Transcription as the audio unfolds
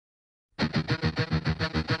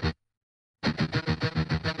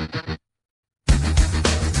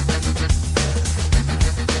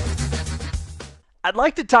I'd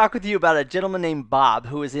like to talk with you about a gentleman named Bob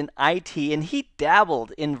who was in IT and he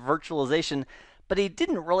dabbled in virtualization, but he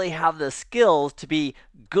didn't really have the skills to be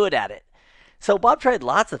good at it. So Bob tried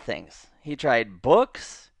lots of things. He tried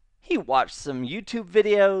books, he watched some YouTube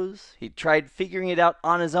videos, he tried figuring it out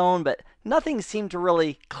on his own, but nothing seemed to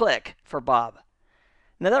really click for Bob.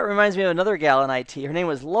 Now that reminds me of another gal in IT. Her name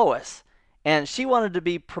was Lois, and she wanted to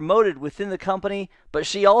be promoted within the company, but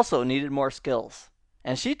she also needed more skills.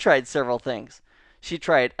 And she tried several things. She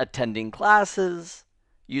tried attending classes,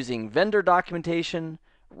 using vendor documentation,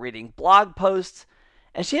 reading blog posts,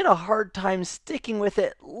 and she had a hard time sticking with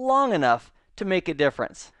it long enough to make a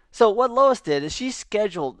difference. So what Lois did is she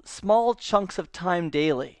scheduled small chunks of time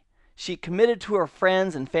daily. She committed to her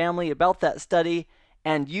friends and family about that study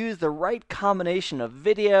and used the right combination of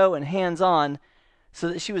video and hands-on so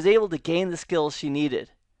that she was able to gain the skills she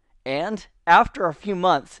needed. And after a few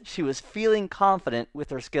months, she was feeling confident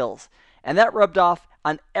with her skills. And that rubbed off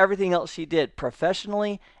on everything else she did,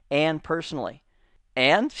 professionally and personally.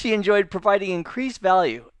 And she enjoyed providing increased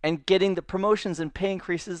value and getting the promotions and pay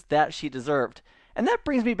increases that she deserved. And that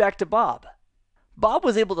brings me back to Bob. Bob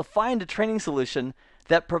was able to find a training solution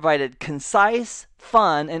that provided concise,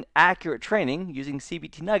 fun, and accurate training using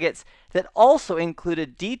CBT nuggets that also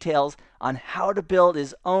included details on how to build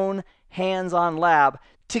his own hands-on lab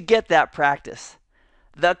to get that practice.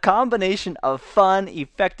 The combination of fun,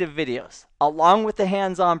 effective videos, along with the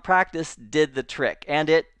hands-on practice, did the trick, and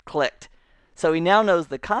it clicked. So he now knows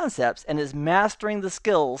the concepts and is mastering the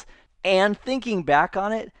skills, and thinking back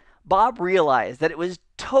on it, Bob realized that it was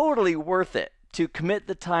totally worth it to commit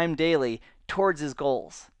the time daily towards his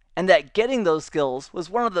goals, and that getting those skills was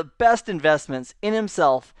one of the best investments in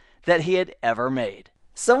himself that he had ever made.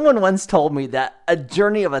 Someone once told me that a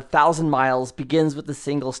journey of 1,000 miles begins with a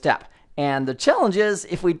single step. And the challenge is,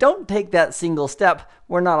 if we don't take that single step,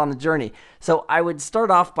 we're not on the journey. So I would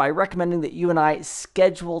start off by recommending that you and I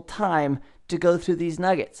schedule time to go through these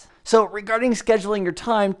nuggets. So regarding scheduling your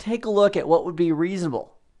time, take a look at what would be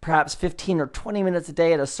reasonable. Perhaps 15 or 20 minutes a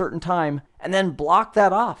day at a certain time, and then block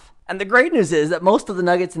that off. And the great news is that most of the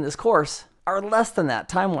nuggets in this course are less than that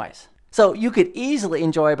time-wise. So you could easily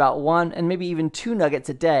enjoy about 1 and maybe even 2 nuggets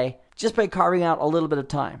a day just by carving out a little bit of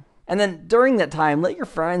time. And then during that time, let your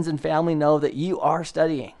friends and family know that you are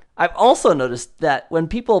studying. I've also noticed that when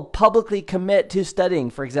people publicly commit to studying,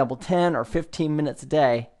 for example, 10 or 15 minutes a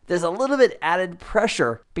day, there's a little bit added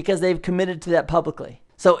pressure because they've committed to that publicly.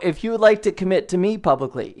 So if you would like to commit to me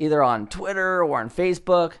publicly, either on Twitter or on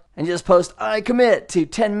Facebook, and just post, I commit to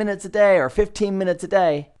 10 minutes a day or 15 minutes a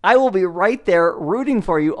day, I will be right there rooting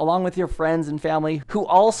for you along with your friends and family who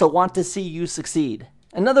also want to see you succeed.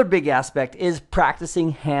 Another big aspect is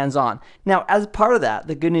practicing hands-on. Now, as part of that,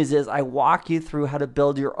 the good news is I walk you through how to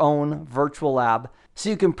build your own virtual lab so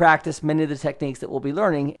you can practice many of the techniques that we'll be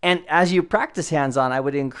learning. And as you practice hands-on, I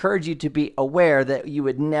would encourage you to be aware that you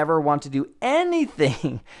would never want to do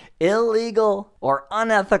anything illegal or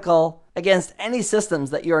unethical against any systems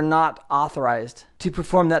that you're not authorized to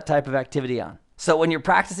perform that type of activity on. So when you're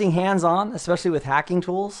practicing hands-on, especially with hacking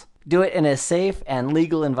tools, do it in a safe and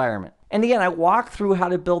legal environment. And again, I walk through how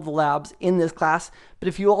to build the labs in this class, but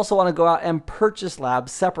if you also want to go out and purchase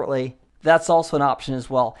labs separately, that's also an option as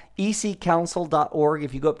well. eccouncil.org,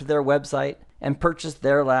 if you go up to their website and purchase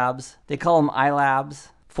their labs, they call them iLabs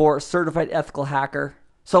for Certified Ethical Hacker.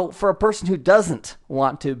 So for a person who doesn't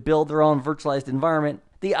want to build their own virtualized environment,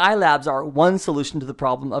 the iLabs are one solution to the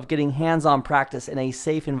problem of getting hands-on practice in a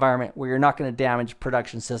safe environment where you're not going to damage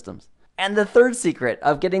production systems. And the third secret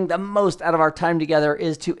of getting the most out of our time together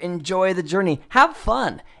is to enjoy the journey. Have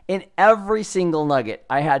fun. In every single nugget,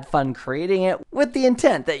 I had fun creating it with the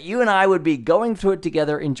intent that you and I would be going through it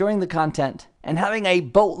together, enjoying the content, and having a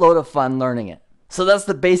boatload of fun learning it. So that's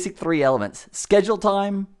the basic 3 elements. Schedule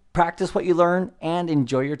time, practice what you learn, and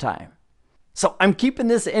enjoy your time. So I'm keeping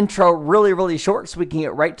this intro really short so we can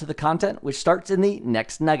get right to the content, which starts in the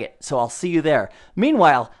next nugget. So I'll see you there.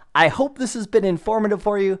 Meanwhile, I hope this has been informative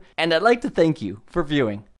for you, and I'd like to thank you for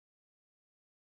viewing.